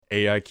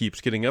AI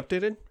keeps getting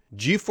updated,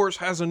 GeForce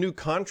has a new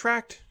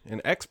contract,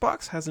 and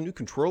Xbox has a new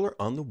controller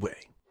on the way.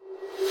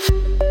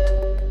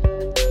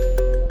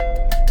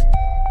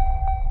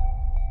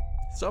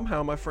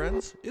 Somehow, my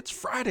friends, it's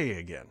Friday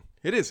again.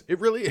 It is.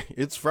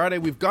 It's Friday.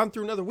 We've gone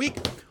through another week.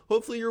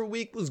 Hopefully your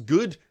week was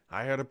good.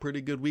 I had a pretty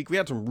good week. We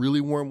had some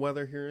really warm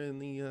weather here in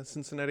the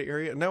Cincinnati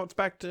area. Now it's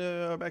back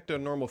to a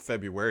normal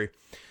February.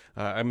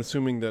 I'm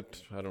assuming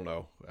that, I don't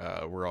know,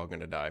 we're all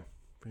going to die.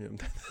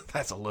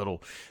 It's a little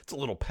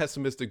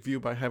pessimistic view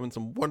by having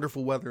some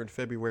wonderful weather in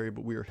February,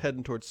 but we are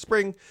heading towards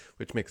spring,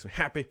 which makes me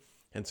happy.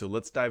 And so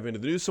let's dive into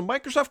the news. So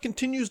Microsoft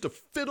continues to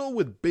fiddle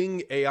with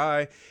Bing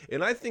AI,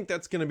 and I think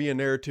that's going to be a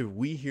narrative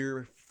we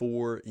hear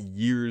for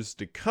years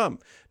to come.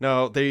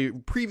 Now, they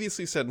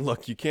previously said,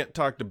 look, you can't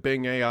talk to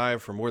Bing AI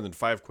for more than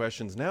 5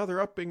 questions. Now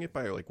they're upping it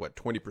by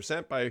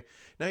 20%. By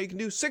now you can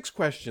do 6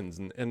 questions,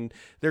 and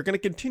they're going to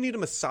continue to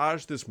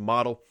massage this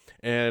model,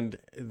 and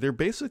they're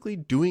basically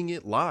doing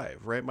it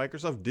live, right?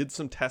 Microsoft did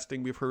some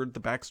testing. We've heard the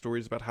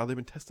backstories about how they've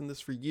been testing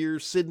this for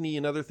years, Sydney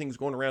and other things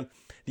going around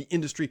the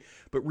industry,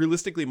 but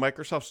realistically,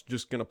 Microsoft's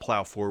just going to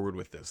plow forward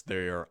with this.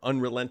 They are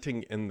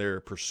unrelenting in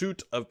their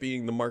pursuit of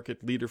being the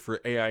market leader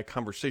for AI,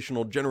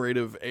 conversational,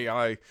 generative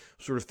AI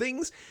sort of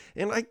things,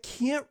 and I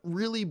can't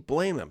really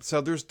blame them.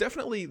 So there's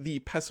definitely the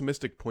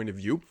pessimistic point of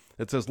view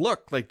that says,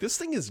 look, this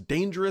thing is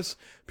dangerous.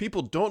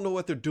 People don't know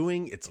what they're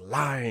doing. It's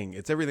lying.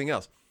 It's everything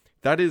else.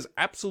 That is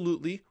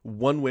absolutely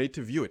one way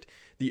to view it.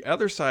 The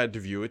other side to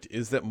view it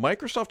is that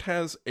Microsoft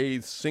has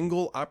a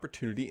single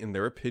opportunity, in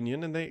their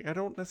opinion, and I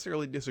don't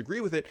necessarily disagree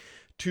with it,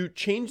 to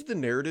change the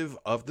narrative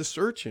of the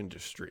search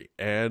industry.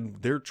 And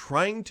they're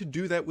trying to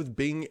do that with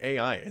Bing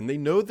AI. And they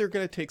know they're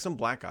going to take some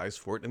black eyes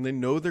for it. And they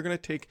know they're going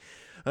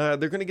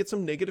to get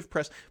some negative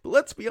press. But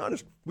let's be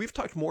honest, we've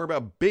talked more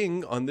about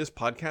Bing on this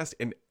podcast,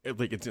 and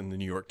it's in the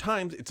New York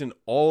Times, it's in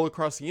all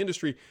across the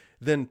industry,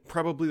 than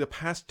probably the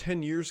past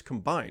 10 years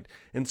combined.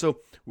 And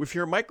so if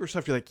you're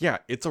Microsoft, you're like, yeah,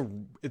 it's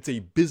a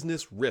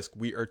business risk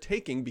we are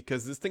taking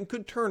because this thing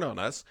could turn on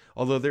us,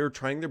 although they're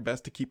trying their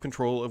best to keep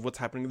control of what's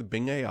happening with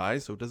Bing AI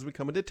so it doesn't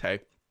become a detail.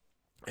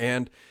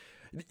 And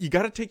you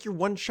got to take your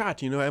one shot.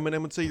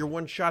 Eminem would say your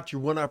one shot,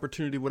 your one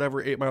opportunity,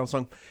 whatever, 8 Mile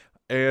song.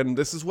 And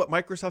this is what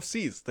Microsoft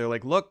sees. They're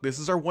like, look, this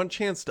is our one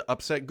chance to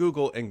upset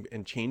Google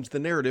and change the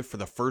narrative for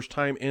the first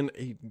time in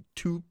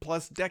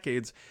 2+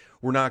 decades.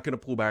 We're not going to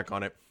pull back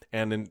on it.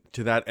 And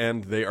to that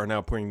end, they are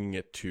now bringing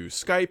it to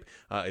Skype.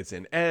 It's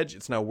in Edge.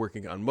 It's now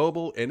working on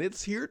mobile. And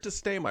it's here to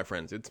stay, my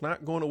friends. It's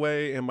not going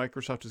away. And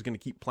Microsoft is going to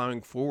keep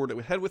plowing forward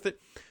ahead with it.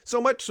 So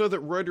much so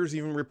that Reuters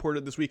even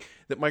reported this week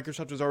that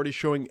Microsoft is already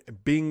showing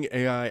Bing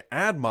AI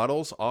ad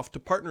models off to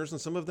partners. And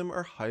some of them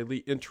are highly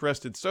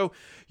interested. So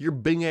your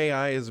Bing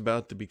AI is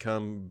about to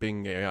become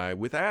Bing AI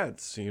with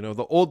ads.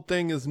 The old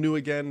thing is new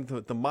again.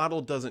 The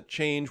model doesn't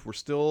change. We're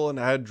still an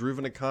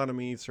ad-driven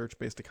economy,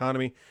 search-based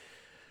economy.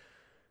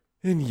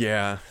 And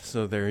yeah,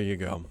 so there you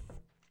go.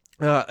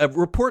 A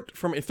report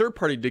from a third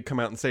party did come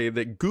out and say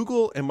that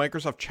Google and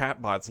Microsoft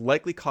chatbots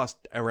likely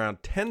cost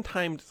around 10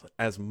 times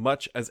as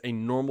much as a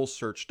normal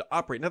search to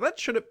operate. Now, that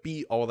shouldn't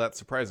be all that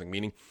surprising,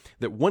 meaning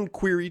that one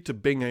query to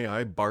Bing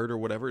AI, Bard or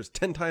whatever, is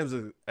 10 times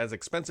as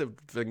expensive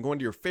than going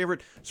to your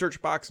favorite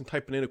search box and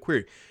typing in a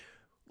query.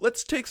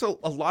 Let's take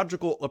a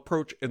logical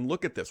approach and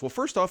look at this. Well,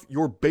 first off,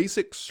 your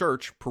basic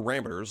search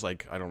parameters,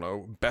 like, I don't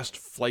know, best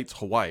flights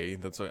Hawaii,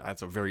 that's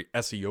a very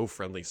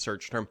SEO-friendly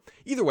search term.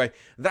 Either way,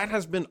 that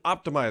has been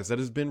optimized, that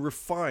has been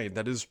refined,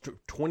 that is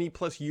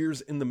 20+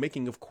 years in the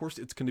making. Of course,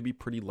 it's going to be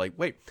pretty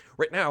lightweight.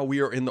 Right now,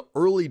 we are in the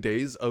early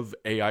days of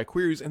AI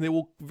queries, and they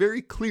will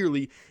very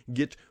clearly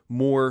get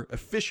more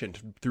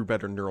efficient through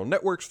better neural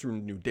networks, through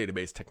new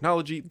database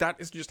technology. That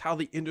is just how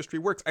the industry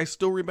works. I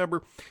still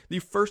remember the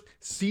first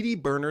CD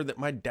burner that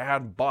my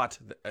dad bought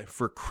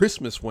for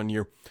Christmas one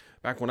year,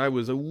 back when I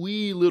was a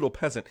wee little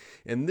peasant.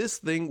 And this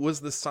thing was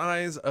the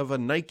size of a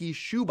Nike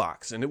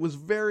shoebox, and it was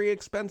very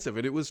expensive,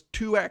 and it was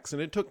 2x,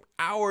 and it took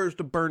hours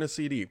to burn a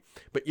CD.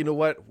 But you know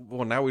what?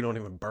 Well, now we don't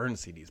even burn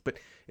CDs, but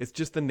it's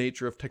just the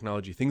nature of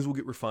technology. Things will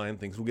get refined,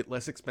 things will get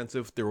less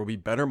expensive, there will be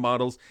better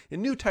models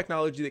and new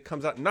technology that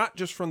comes out, not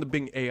just from the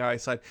Bing AI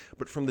side,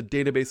 but from the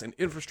database and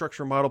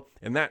infrastructure model.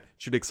 And that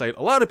should excite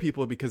a lot of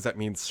people because that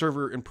means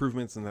server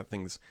improvements, and that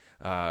thing's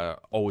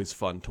always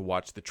fun to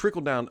watch the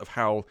trickle down of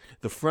how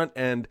the front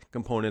end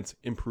components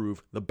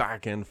improve the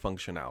back end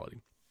functionality.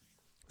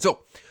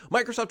 So,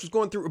 Microsoft is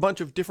going through a bunch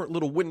of different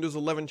little Windows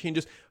 11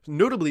 changes.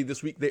 Notably,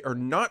 this week, they are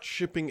not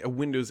shipping a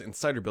Windows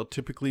Insider build.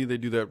 Typically, they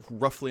do that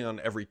roughly on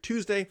every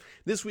Tuesday.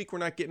 This week, we're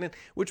not getting it,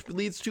 which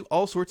leads to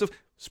all sorts of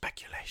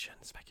speculation.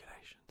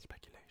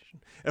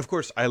 And of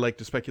course, I like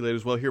to speculate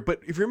as well here, but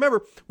if you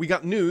remember, we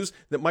got news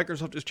that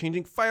Microsoft is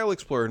changing File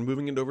Explorer and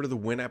moving it over to the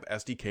WinApp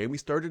SDK, and we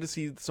started to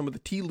see some of the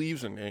tea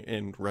leaves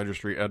and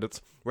registry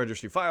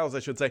files, I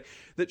should say,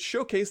 that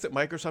showcase that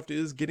Microsoft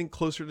is getting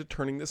closer to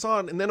turning this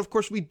on. And then, of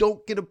course, we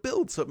don't get a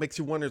build, so it makes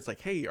you wonder, it's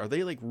like, hey, are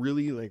they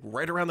really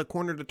right around the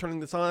corner to turning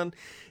this on,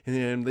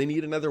 and they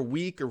need another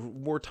week or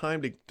more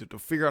time to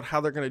figure out how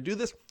they're going to do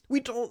this?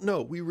 We don't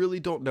know. We really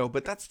don't know,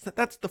 but that's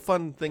the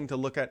fun thing to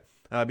look at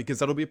because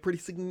that'll be a pretty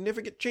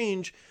significant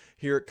change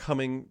here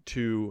coming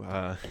to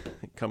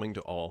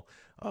all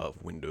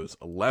of Windows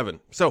 11.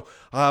 So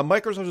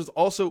Microsoft is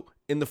also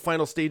in the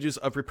final stages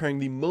of preparing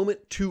the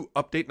Moment 2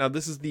 update. Now,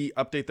 this is the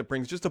update that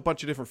brings just a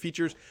bunch of different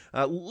features,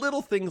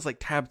 little things like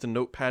tabs and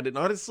notepad. And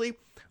honestly,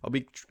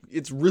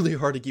 it's really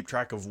hard to keep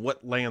track of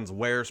what lands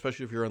where,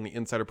 especially if you're on the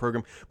Insider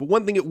program. But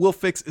one thing it will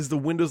fix is the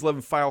Windows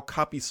 11 file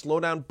copy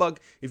slowdown bug.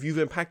 If you've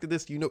impacted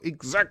this, you know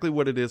exactly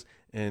what it is.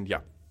 And yeah.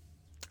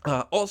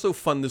 Also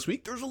fun this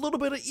week, there's a little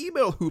bit of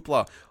email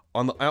hoopla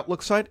on the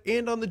Outlook side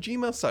and on the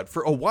Gmail side.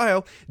 For a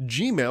while,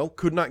 Gmail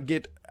could not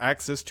get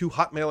access to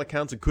Hotmail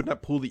accounts and could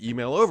not pull the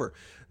email over.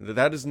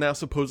 That is now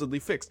supposedly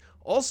fixed.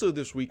 Also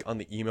this week on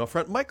the email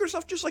front,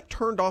 Microsoft just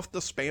turned off the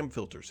spam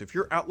filters. If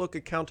your Outlook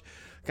account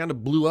kind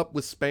of blew up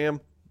with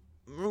spam,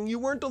 you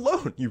weren't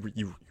alone.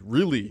 You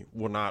really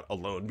were not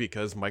alone,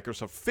 because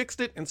Microsoft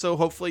fixed it, and so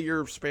hopefully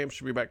your spam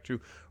should be back to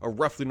a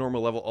roughly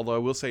normal level. Although I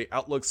will say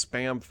Outlook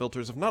spam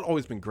filters have not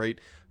always been great,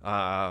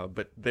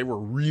 but they were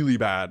really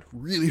bad,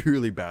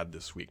 really bad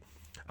this week.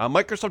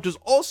 Microsoft has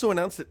also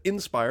announced that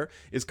Inspire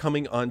is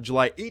coming on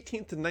July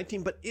 18th to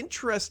 19th, but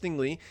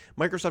interestingly,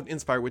 Microsoft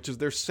Inspire, which is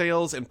their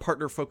sales and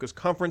partner-focused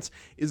conference,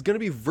 is going to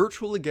be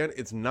virtual again.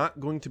 It's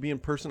not going to be in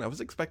person. I was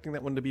expecting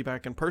that one to be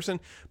back in person,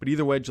 but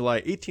either way,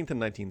 July 18th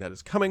and 19th, that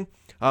is coming.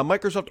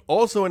 Microsoft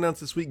also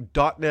announced this week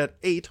 .NET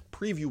 8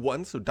 Preview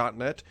 1, so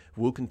 .NET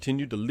will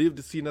continue to live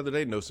to see another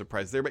day, no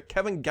surprise there, but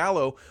Kevin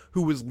Gallo,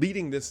 who was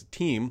leading this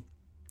team,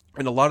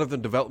 and a lot of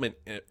the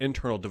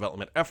internal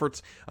development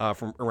efforts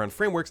from around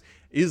frameworks,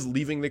 is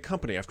leaving the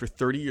company after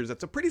 30 years.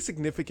 That's a pretty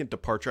significant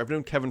departure. I've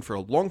known Kevin for a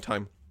long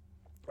time.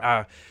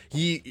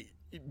 He,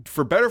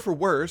 for better or for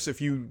worse, if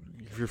you're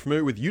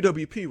familiar with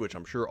UWP, which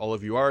I'm sure all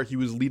of you are, he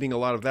was leading a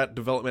lot of that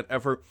development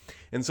effort.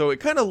 And so it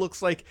kind of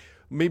looks like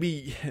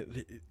maybe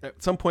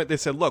at some point they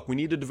said, look, we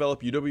need to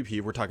develop UWP.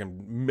 We're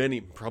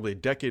talking probably a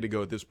decade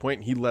ago at this point,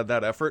 and he led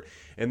that effort.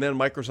 And then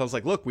Microsoft's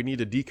like, look, we need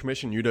to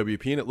decommission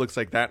UWP, and it looks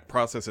like that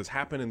process has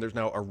happened, and there's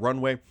now a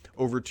runway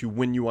over to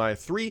WinUI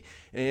 3,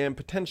 and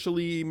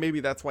potentially maybe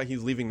that's why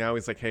he's leaving now.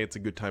 He's like, hey, it's a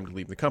good time to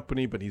leave the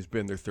company, but he's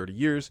been there 30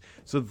 years,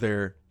 so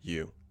there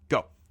you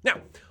go.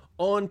 Now,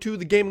 on to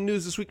the gaming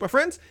news this week, my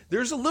friends.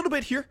 There's a little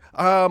bit here.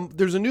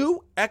 There's a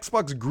new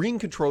Xbox Green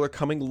controller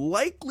coming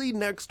likely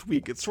next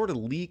week. It's sort of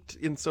leaked,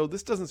 and so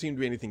this doesn't seem to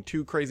be anything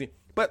too crazy.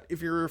 But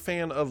if you're a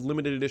fan of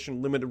limited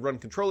edition, limited run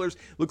controllers,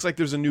 looks like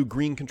there's a new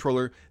green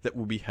controller that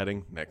will be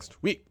heading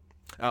next week.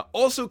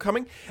 Also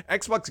coming,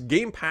 Xbox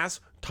Game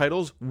Pass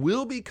titles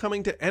will be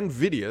coming to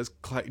NVIDIA's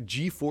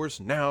GeForce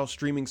Now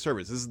streaming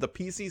service. This is the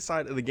PC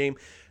side of the game.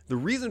 The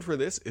reason for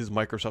this is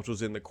Microsoft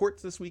was in the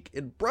courts this week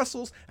in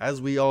Brussels,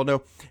 as we all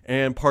know,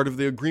 and part of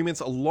the agreements,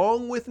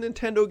 along with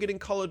Nintendo getting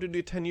Call of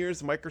Duty 10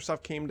 years,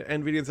 Microsoft came to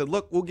NVIDIA and said,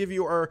 look, we'll give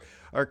you our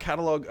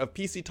catalog of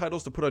PC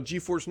titles to put on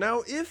GeForce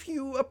Now if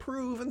you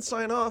approve and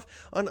sign off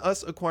on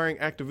us acquiring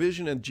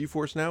Activision. And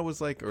GeForce Now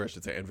was like, or I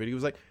should say NVIDIA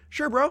was like,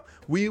 sure, bro,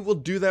 we will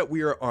do that.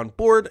 We are on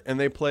board. And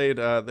they played,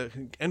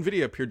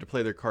 NVIDIA appeared to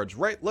play their cards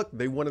right. Look,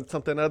 they wanted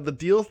something out of the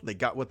deal. They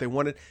got what they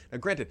wanted. Now,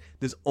 granted,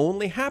 this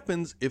only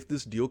happens if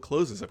this deal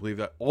closes. I believe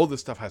that all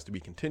this stuff has to be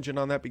contingent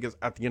on that, because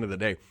at the end of the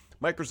day,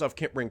 Microsoft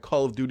can't bring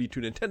Call of Duty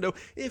to Nintendo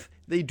if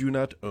they do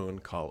not own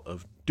Call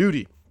of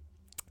Duty.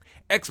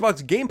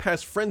 Xbox Game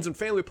Pass Friends and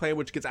Family Plan,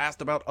 which gets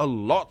asked about a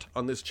lot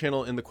on this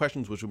channel in the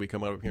questions, which will be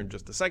coming up here in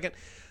just a second,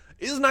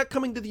 is not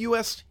coming to the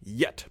US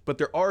yet, but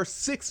there are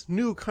 6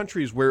 new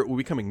countries where it will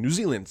be coming: New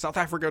Zealand, South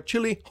Africa,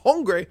 Chile,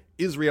 Hungary,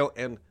 Israel,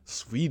 and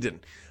Sweden.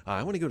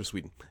 I want to go to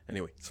Sweden.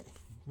 Anyway, so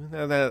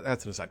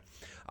that's an aside.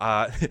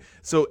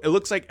 So it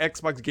looks like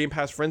Xbox Game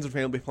Pass Friends and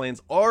Family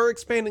Plans are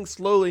expanding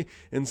slowly,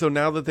 and so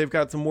now that they've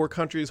got some more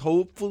countries,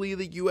 hopefully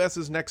the US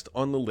is next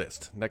on the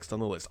list.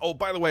 Oh,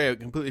 by the way, I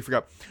completely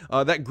forgot.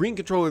 That green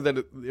controller that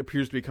it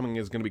appears to be coming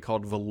is going to be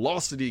called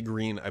Velocity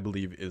Green, I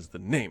believe is the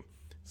name.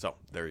 So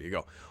there you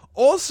go.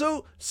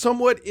 Also,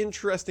 somewhat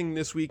interesting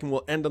this week, and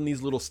we'll end on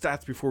these little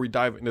stats before we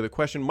dive into the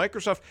question.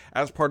 Microsoft,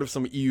 as part of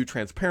some EU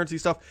transparency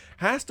stuff,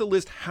 has to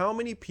list how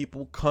many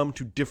people come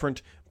to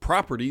different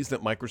properties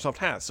that Microsoft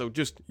has. So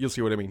you'll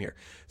see what I mean here.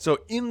 So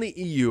in the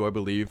EU, I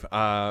believe,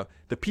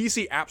 the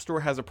PC App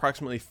Store has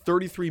approximately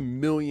 33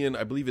 million,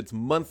 I believe it's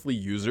monthly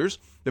users.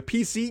 The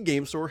PC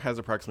Game Store has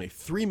approximately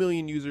 3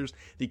 million users.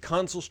 The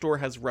console store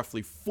has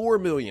roughly 4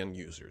 million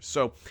users.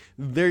 So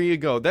there you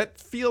go. That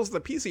feels, the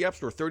PC App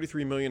Store,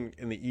 33 million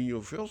in the EU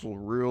feels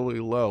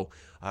really low.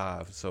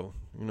 So,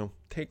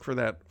 take for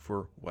that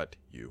for what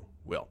you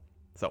will.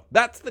 So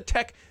that's the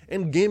tech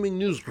and gaming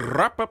news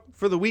wrap up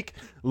for the week.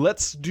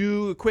 Let's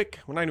do a quick,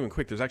 well, not even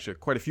quick, there's actually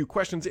quite a few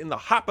questions in the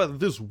hopper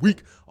this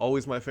week.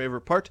 Always my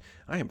favorite part.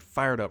 I am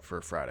fired up for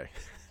a Friday.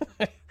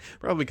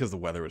 Probably because the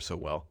weather is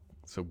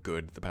so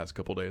good the past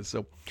couple days.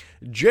 So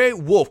Jay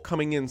Wolf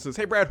coming in says,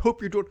 hey Brad,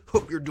 hope you're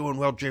doing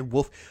well, Jay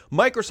Wolf.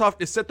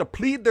 Microsoft is set to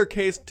plead their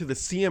case to the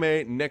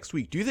CMA next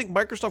week. Do you think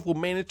Microsoft will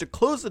manage to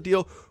close the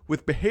deal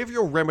with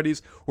behavioral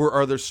remedies, or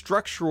are there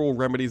structural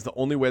remedies the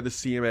only way the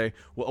CMA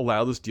will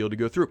allow this deal to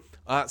go through?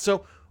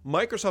 So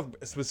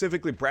Microsoft,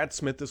 specifically Brad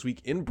Smith this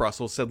week in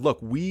Brussels, said, look,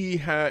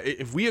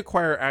 if we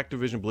acquire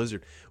Activision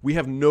Blizzard, we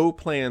have no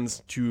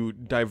plans to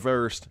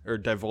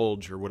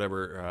divulge or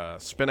whatever,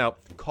 spin out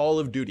Call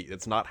of Duty.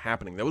 It's not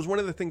happening. That was one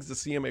of the things the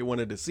CMA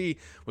wanted to see,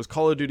 was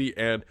Call of Duty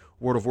and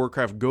World of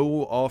Warcraft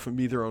go off and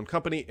be their own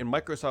company. And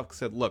Microsoft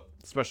said, look,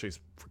 especially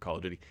for Call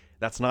of Duty,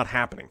 that's not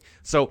happening.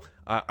 So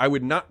I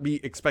would not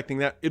be expecting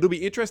that. It'll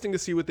be interesting to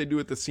see what they do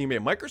with the CMA.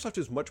 Microsoft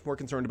is much more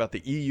concerned about the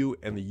EU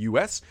and the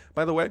US,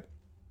 by the way.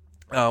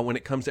 When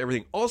it comes to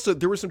everything. Also,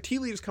 there were some tea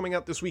leaves coming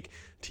out this week.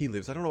 Tea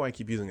leaves, I don't know why I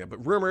keep using that,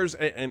 but rumors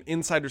and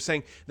insiders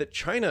saying that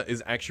China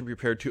is actually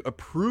prepared to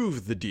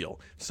approve the deal.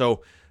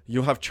 So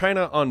you'll have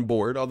China on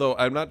board, although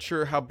I'm not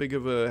sure how big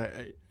of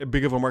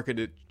a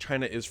market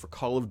China is for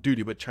Call of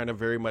Duty, but China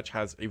very much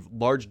has a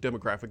large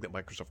demographic that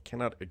Microsoft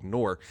cannot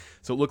ignore.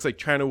 So it looks like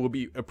China will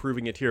be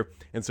approving it here.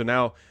 And so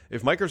now,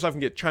 if Microsoft can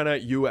get China,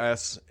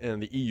 US,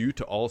 and the EU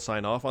to all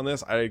sign off on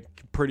this, I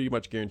pretty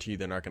much guarantee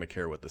they're not going to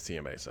care what the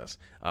CMA says.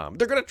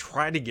 They're going to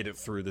try to get it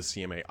through the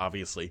CMA,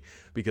 obviously,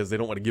 because they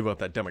don't want to give up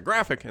that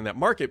demographic and that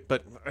market.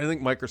 But I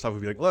think Microsoft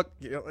would be like, look,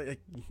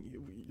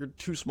 you're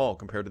too small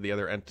compared to the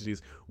other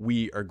entities.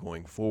 We are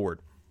going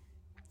forward.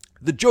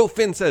 The Joe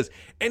Finn says,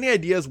 any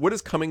ideas what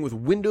is coming with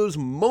Windows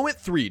Moment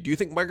 3? Do you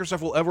think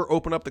Microsoft will ever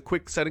open up the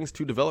quick settings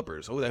to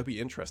developers? Oh, that would be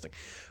interesting.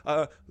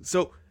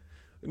 So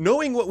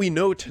knowing what we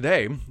know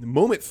today,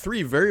 Moment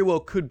 3 very well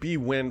could be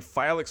when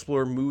File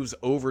Explorer moves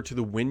over to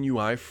the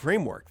WinUI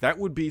framework. That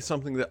would be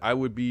something that I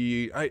would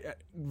be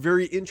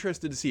very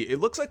interested to see.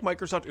 It looks like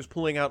Microsoft is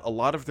pulling out a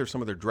lot of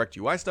some of their direct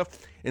UI stuff,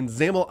 and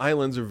XAML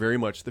islands are very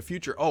much the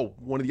future. Oh,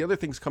 one of the other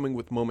things coming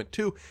with Moment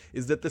 2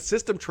 is that the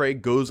system tray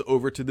goes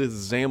over to the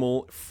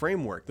XAML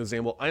framework, the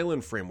XAML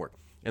island framework.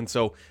 And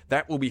so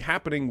that will be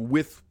happening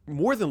with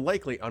more than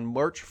likely on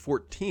March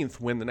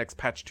 14th when the next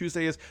Patch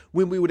Tuesday is,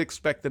 when we would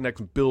expect the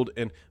next build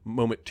in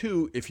Moment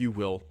 2, if you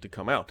will, to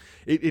come out.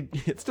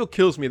 It still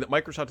kills me that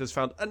Microsoft has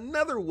found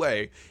another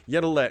way,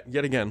 yet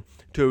again,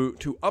 to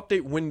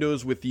update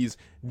Windows with these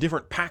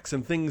different packs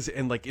and things,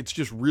 and like it's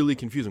just really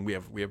confusing. We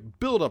have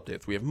build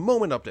updates, we have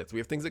moment updates, we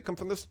have things that come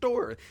from the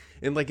store,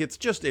 and like it's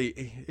just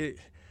I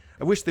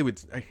wish they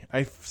would.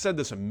 I've said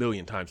this a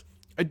million times.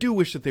 I do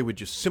wish that they would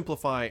just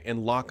simplify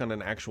and lock on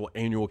an actual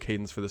annual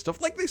cadence for this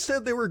stuff like they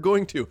said they were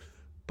going to.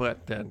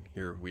 But then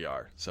here we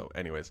are. So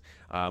anyways,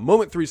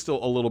 Moment 3 is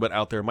still a little bit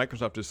out there.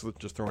 Microsoft is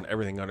just throwing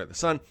everything under the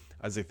sun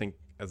as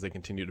they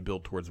continue to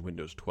build towards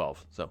Windows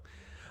 12. So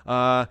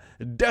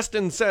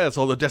Destin says,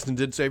 although Destin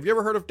did say, have you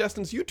ever heard of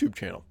Destin's YouTube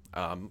channel?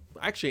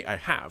 Actually, I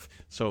have.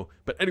 So,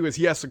 but anyways,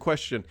 he asked a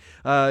question.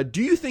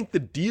 Do you think the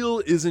deal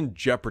is in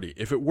jeopardy?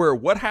 If it were,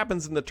 what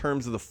happens in the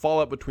terms of the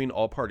fallout between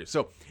all parties?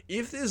 So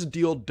if this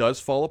deal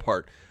does fall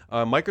apart,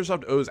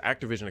 Microsoft owes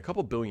Activision a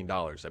couple $2 billion,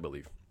 I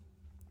believe.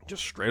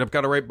 Just straight up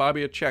got to write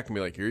Bobby a check and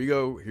be like, here you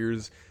go.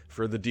 Here's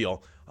for the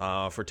deal,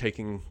 for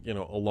taking,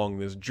 along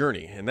this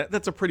journey. And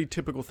that's a pretty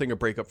typical thing, a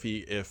breakup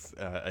fee if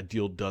a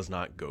deal does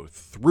not go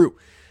through.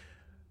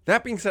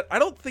 That being said, I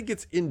don't think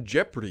it's in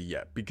jeopardy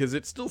yet because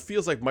it still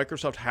feels like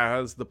Microsoft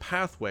has the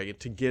pathway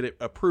to get it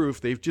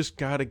approved. They've just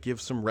got to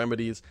give some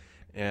remedies,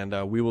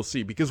 and we will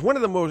see. Because one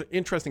of the most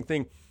interesting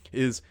thing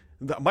is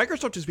that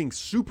Microsoft is being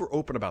super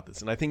open about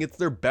this, and I think it's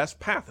their best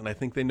path, and I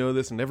think they know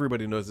this, and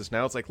everybody knows this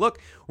now. It's like,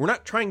 look, we're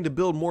not trying to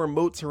build more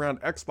moats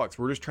around Xbox.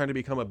 We're just trying to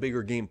become a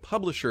bigger game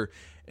publisher,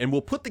 and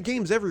we'll put the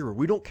games everywhere.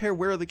 We don't care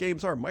where the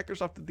games are.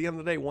 Microsoft, at the end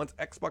of the day, wants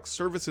Xbox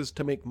services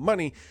to make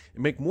money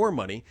and make more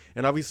money,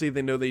 and obviously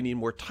they know they need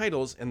more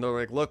titles, and they're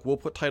like, look, we'll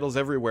put titles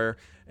everywhere,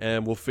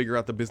 and we'll figure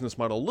out the business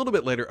model a little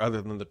bit later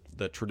other than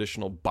the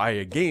traditional buy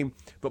a game.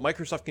 But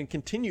Microsoft can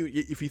continue,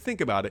 if you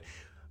think about it,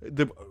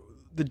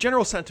 the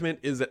general sentiment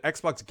is that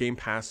Xbox Game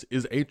Pass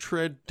is a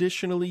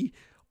traditionally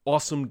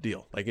awesome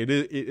deal. Like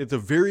it's a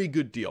very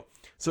good deal.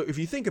 So if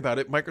you think about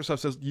it, Microsoft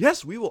says,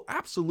 yes, we will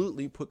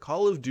absolutely put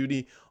Call of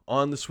Duty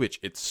on the Switch.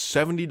 It's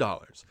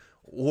 $70.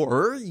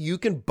 Or you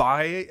can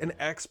buy an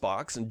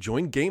Xbox and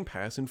join Game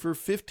Pass, and for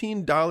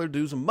 $15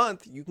 dues a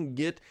month, you can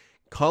get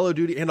Call of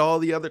Duty and all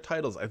the other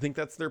titles. I think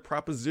that's their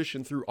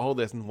proposition through all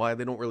this, and why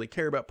they don't really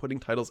care about putting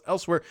titles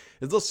elsewhere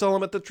is they'll sell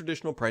them at the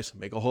traditional price,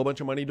 make a whole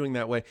bunch of money doing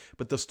that way,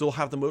 but they'll still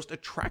have the most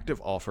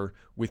attractive offer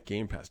with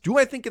Game Pass. Do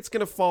I think it's going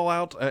to fall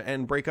out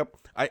and break up?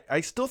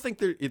 I still think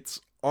that it's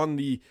on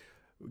the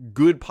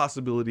good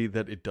possibility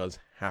that it does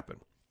happen.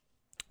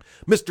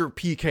 Mr.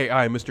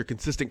 PKI, Mr.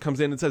 Consistent,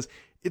 comes in and says,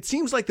 it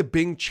seems like the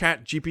Bing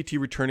Chat GPT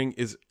returning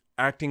is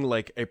acting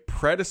like a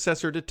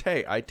predecessor to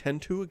Tay. I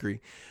tend to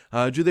agree.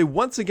 Do they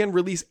once again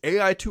release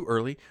AI too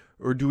early,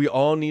 or do we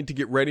all need to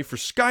get ready for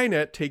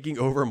Skynet taking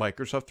over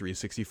Microsoft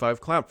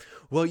 365 Cloud?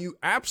 Well, you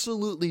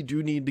absolutely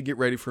do need to get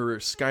ready for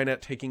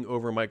Skynet taking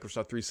over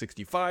Microsoft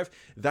 365.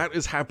 That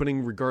is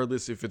happening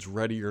regardless if it's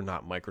ready or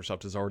not.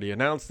 Microsoft has already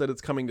announced that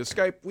it's coming to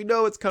Skype. We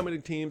know it's coming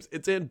to Teams.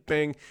 It's in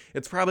Bing.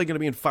 It's probably going to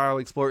be in File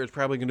Explorer. It's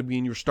probably going to be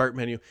in your Start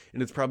menu,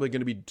 and it's probably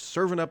going to be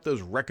serving up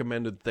those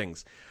recommended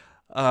things.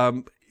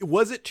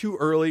 Was it too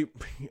early?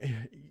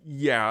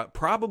 Yeah,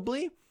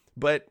 probably.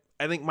 But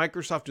I think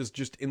Microsoft is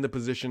just in the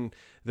position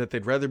that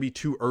they'd rather be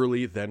too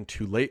early than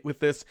too late with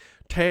this.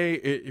 Tay,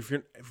 if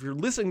you're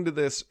listening to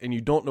this and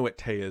you don't know what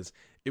Tay is,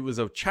 it was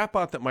a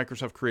chatbot that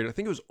Microsoft created. I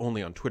think it was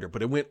only on Twitter,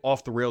 but it went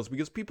off the rails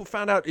because people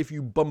found out if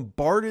you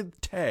bombarded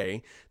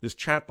Tay, this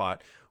chatbot,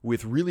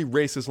 with really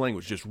racist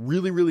language, just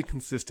really, really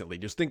consistently.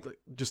 Just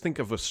think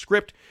of a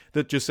script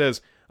that just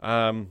says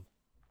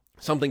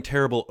something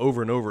terrible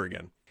over and over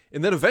again.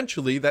 And then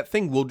eventually that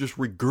thing will just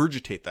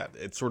regurgitate that.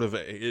 It's sort of,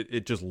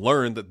 it just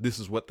learned that this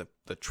is what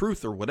the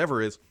truth or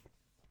whatever is,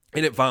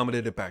 and it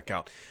vomited it back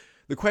out.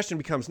 The question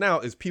becomes now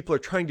is people are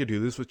trying to do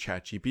this with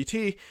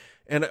ChatGPT,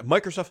 and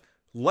Microsoft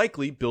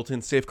likely built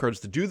in safeguards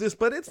to do this,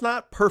 but it's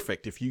not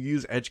perfect. If you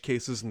use edge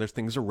cases and there's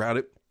things around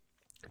it,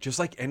 just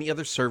like any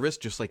other service,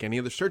 just like any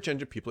other search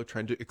engine, people are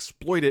trying to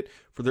exploit it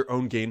for their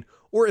own gain,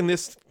 or in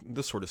this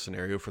sort of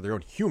scenario, for their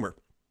own humor.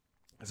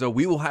 So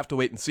we will have to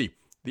wait and see.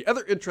 The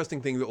other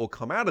interesting thing that will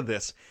come out of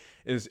this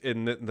is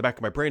in the back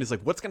of my brain is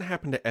like, what's going to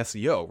happen to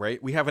SEO,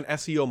 right? We have an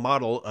SEO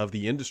model of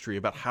the industry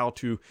about how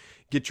to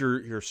get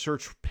your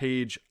search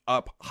page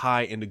up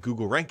high into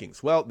Google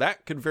rankings. Well,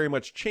 that could very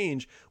much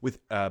change with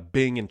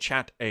Bing and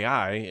Chat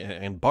AI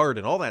and Bard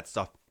and all that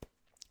stuff.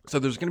 So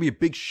there's going to be a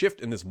big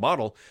shift in this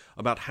model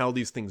about how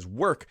these things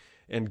work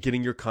and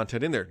getting your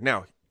content in there.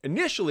 Now,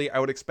 initially, I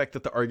would expect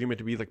that the argument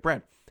to be like,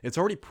 Brad, it's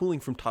already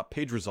pulling from top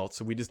page results,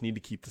 so we just need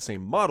to keep the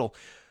same model.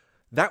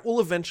 That will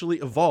eventually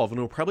evolve, and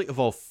it will probably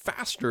evolve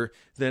faster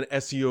than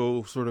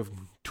SEO sort of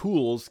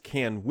tools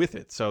can with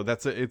it. So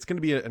it's going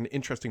to be an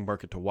interesting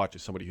market to watch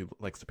as somebody who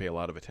likes to pay a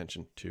lot of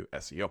attention to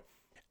SEO.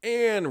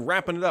 And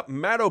wrapping it up,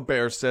 Matt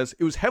O'Bear says,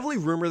 it was heavily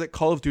rumored that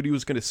Call of Duty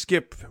was going to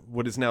skip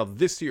what is now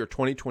this year,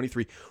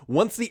 2023,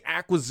 once the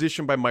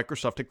acquisition by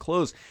Microsoft had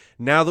closed.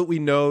 Now that we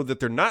know that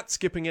they're not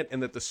skipping it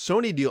and that the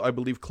Sony deal, I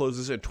believe,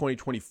 closes in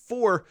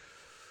 2024,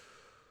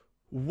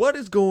 what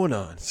is going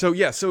on? So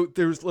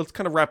let's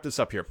kind of wrap this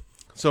up here.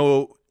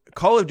 So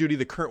Call of Duty,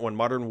 the current one,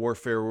 Modern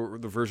Warfare,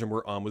 the version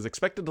we're on, was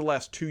expected to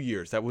last 2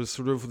 years. That was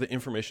sort of the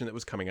information that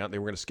was coming out. They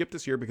were going to skip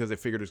this year because they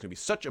figured it was going to be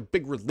such a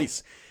big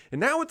release.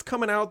 And now it's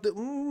coming out that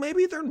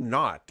maybe they're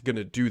not going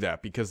to do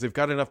that because they've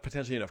got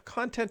potentially enough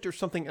content or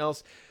something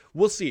else.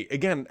 We'll see.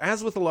 Again,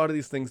 as with a lot of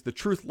these things, the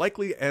truth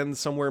likely ends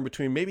somewhere in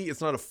between. Maybe it's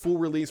not a full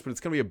release, but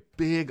it's going to be a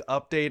big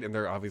update, and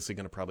they're obviously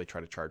going to probably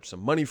try to charge some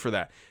money for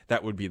that.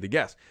 That would be the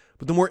guess.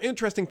 But the more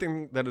interesting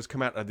thing that has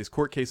come out of these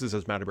court cases,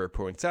 as Matt Bear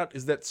points out,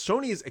 is that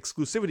Sony's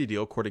exclusivity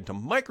deal, according to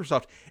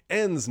Microsoft,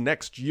 ends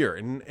next year.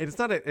 And it's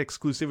not an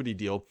exclusivity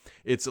deal.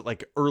 It's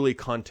like early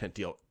content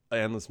deal.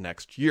 Ends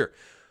next year.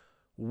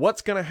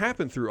 What's going to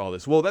happen through all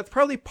this? Well, that's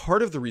probably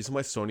part of the reason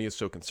why Sony is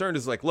so concerned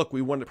is like, look,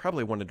 we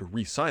probably wanted to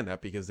re-sign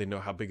that because they know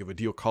how big of a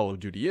deal Call of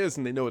Duty is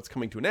and they know it's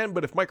coming to an end.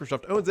 But if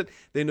Microsoft owns it,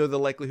 they know the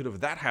likelihood of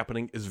that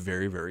happening is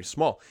very, very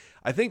small.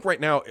 I think right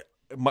now,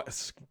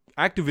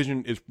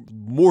 Activision is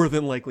more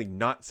than likely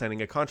not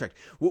signing a contract.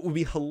 What would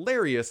be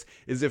hilarious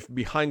is if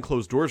behind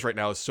closed doors right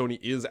now, Sony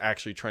is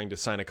actually trying to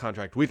sign a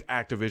contract with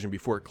Activision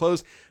before it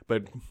closed,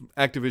 but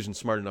Activision's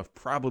smart enough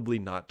probably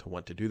not to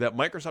want to do that.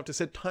 Microsoft has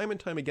said time and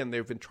time again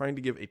they've been trying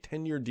to give a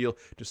 10-year deal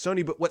to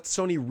Sony, but what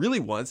Sony really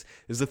wants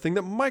is the thing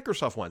that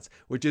Microsoft wants,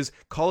 which is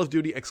Call of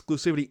Duty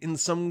exclusivity in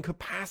some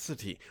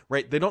capacity,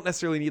 right? They don't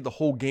necessarily need the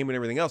whole game and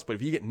everything else, but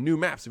if you get new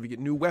maps, if you get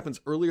new weapons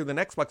earlier than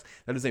Xbox,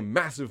 that is a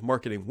massive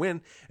marketing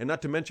win, and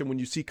not to mention when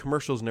you see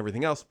commercials and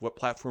everything else, what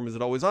platform is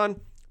it always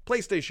on?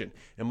 PlayStation.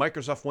 And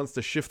Microsoft wants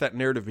to shift that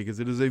narrative because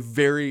it is a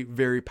very,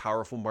 very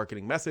powerful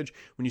marketing message.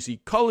 When you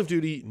see Call of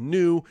Duty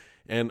new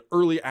and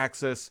early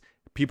access,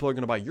 people are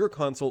going to buy your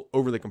console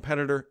over the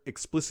competitor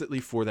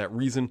explicitly for that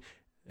reason.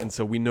 And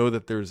so we know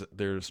that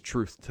there's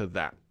truth to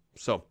that.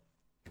 So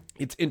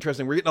it's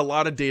interesting. We're getting a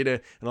lot of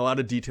data and a lot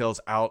of details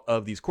out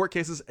of these court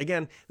cases.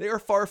 Again, they are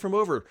far from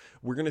over.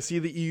 We're going to see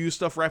the EU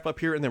stuff wrap up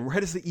here, and then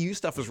right as the EU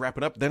stuff is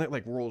wrapping up, then it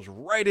like rolls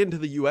right into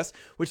the US,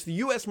 which the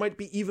US might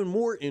be even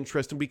more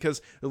interesting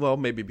because, well,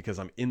 maybe because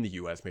I'm in the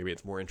US, maybe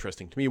it's more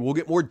interesting to me. We'll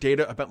get more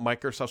data about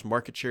Microsoft's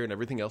market share and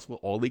everything else will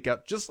all leak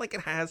out just like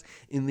it has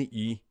in the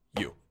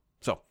EU.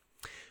 So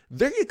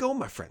there you go,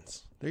 my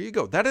friends. There you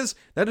go. That is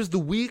the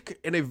week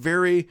in a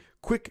very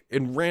quick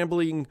and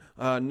rambling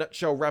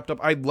nutshell wrapped up.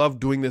 I love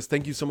doing this.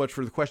 Thank you so much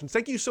for the questions.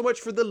 Thank you so much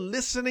for the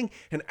listening.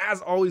 And as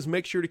always,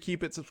 make sure to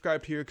keep it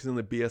subscribed here because then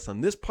the BS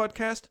on this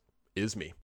podcast is me.